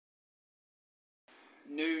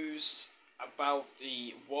news about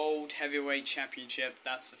the World Heavyweight Championship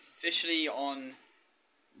that's officially on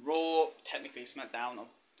Raw, technically SmackDown,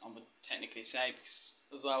 I would technically say,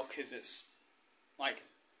 because it's like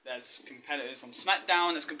there's competitors on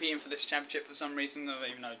SmackDown that's competing for this championship for some reason,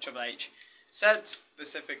 even though Triple H said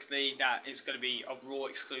specifically that it's going to be a Raw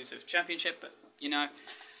exclusive championship, but you know.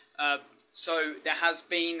 So there has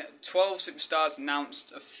been 12 superstars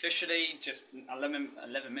announced officially just 11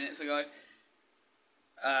 minutes ago.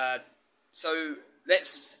 So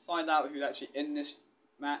let's find out who's actually in this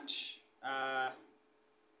match.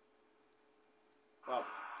 Well,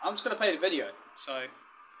 I'm just going to play the video, so...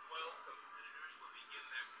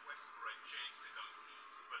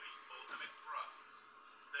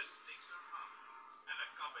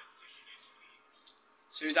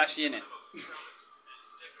 So who's actually in it?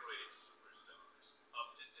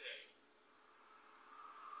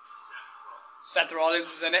 Seth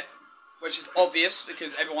Rollins is in it, which is obvious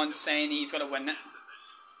because everyone's saying he's got to win it.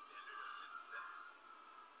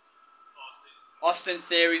 Austin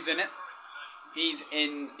Theory's in it. He's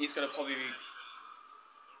got to probably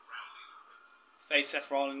face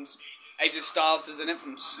Seth Rollins. AJ Styles is in it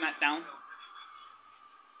from SmackDown.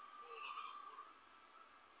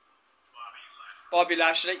 Bobby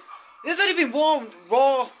Lashley. There's only been one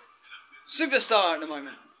Raw superstar at the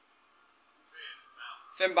moment.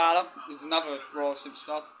 Finn Balor is another Raw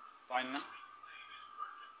superstar. Finally.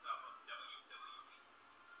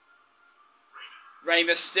 Rey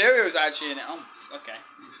Mysterio is actually in it. Oh, okay.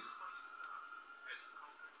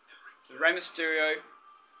 So Rey Mysterio,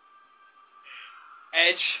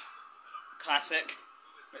 Edge, classic,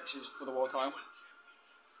 which is for the world title.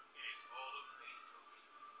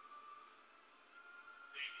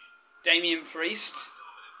 Damian Priest.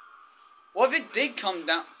 What if it did come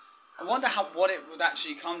down? I wonder what it would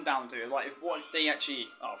actually come down to. Like, what if they actually...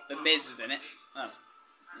 Oh, The Miz is in it. Oh,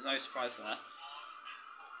 there's no surprise there.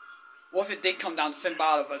 What if it did come down to Finn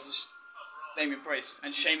Balor versus Damian Priest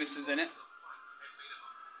and Sheamus is in it?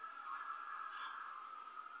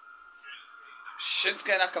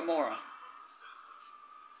 Shinsuke Nakamura.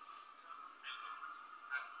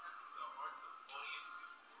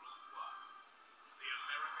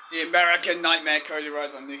 The American Nightmare, Cody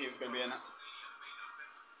Rhodes. I knew he was going to be in it.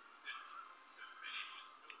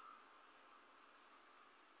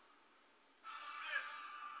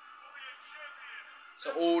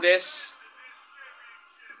 So all this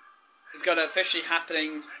is going to officially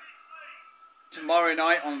happening tomorrow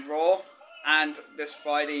night on Raw and this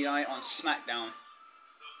Friday night on SmackDown.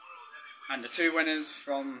 And the two winners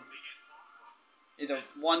from either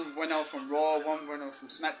one winner from Raw, one winner from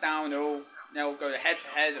SmackDown, they'll go head to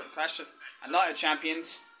head at Clash of Night of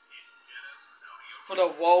Champions for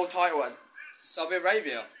the world title at Saudi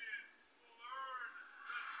Arabia,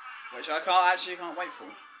 which I can't wait for.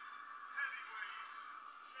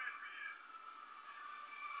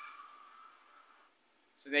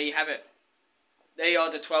 So there you have it. They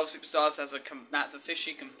are the 12 superstars that's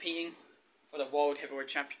officially competing for the World Heavyweight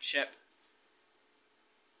Championship.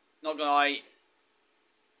 Not gonna lie,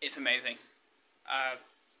 it's amazing.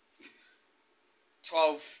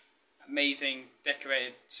 12 amazing,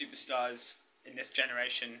 decorated superstars in this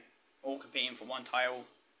generation, all competing for one title.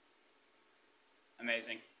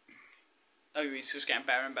 Amazing. It's just getting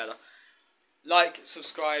better and better. Like,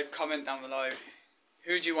 subscribe, comment down below.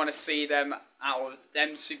 Who do you want to see them out of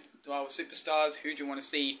them 12 superstars? Who do you want to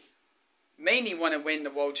see mainly want to win the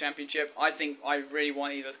World Championship? I think I really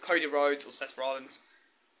want either Cody Rhodes or Seth Rollins.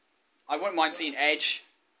 I wouldn't mind seeing Edge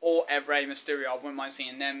or Rey Mysterio. I wouldn't mind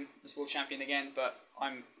seeing them as World Champion again, but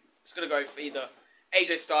I'm just going to go for either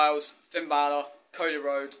AJ Styles, Finn Balor, Cody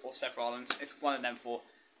Rhodes or Seth Rollins. It's one of them four.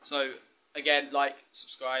 So, again, like,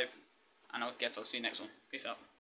 subscribe, and I guess I'll see you next one. Peace out.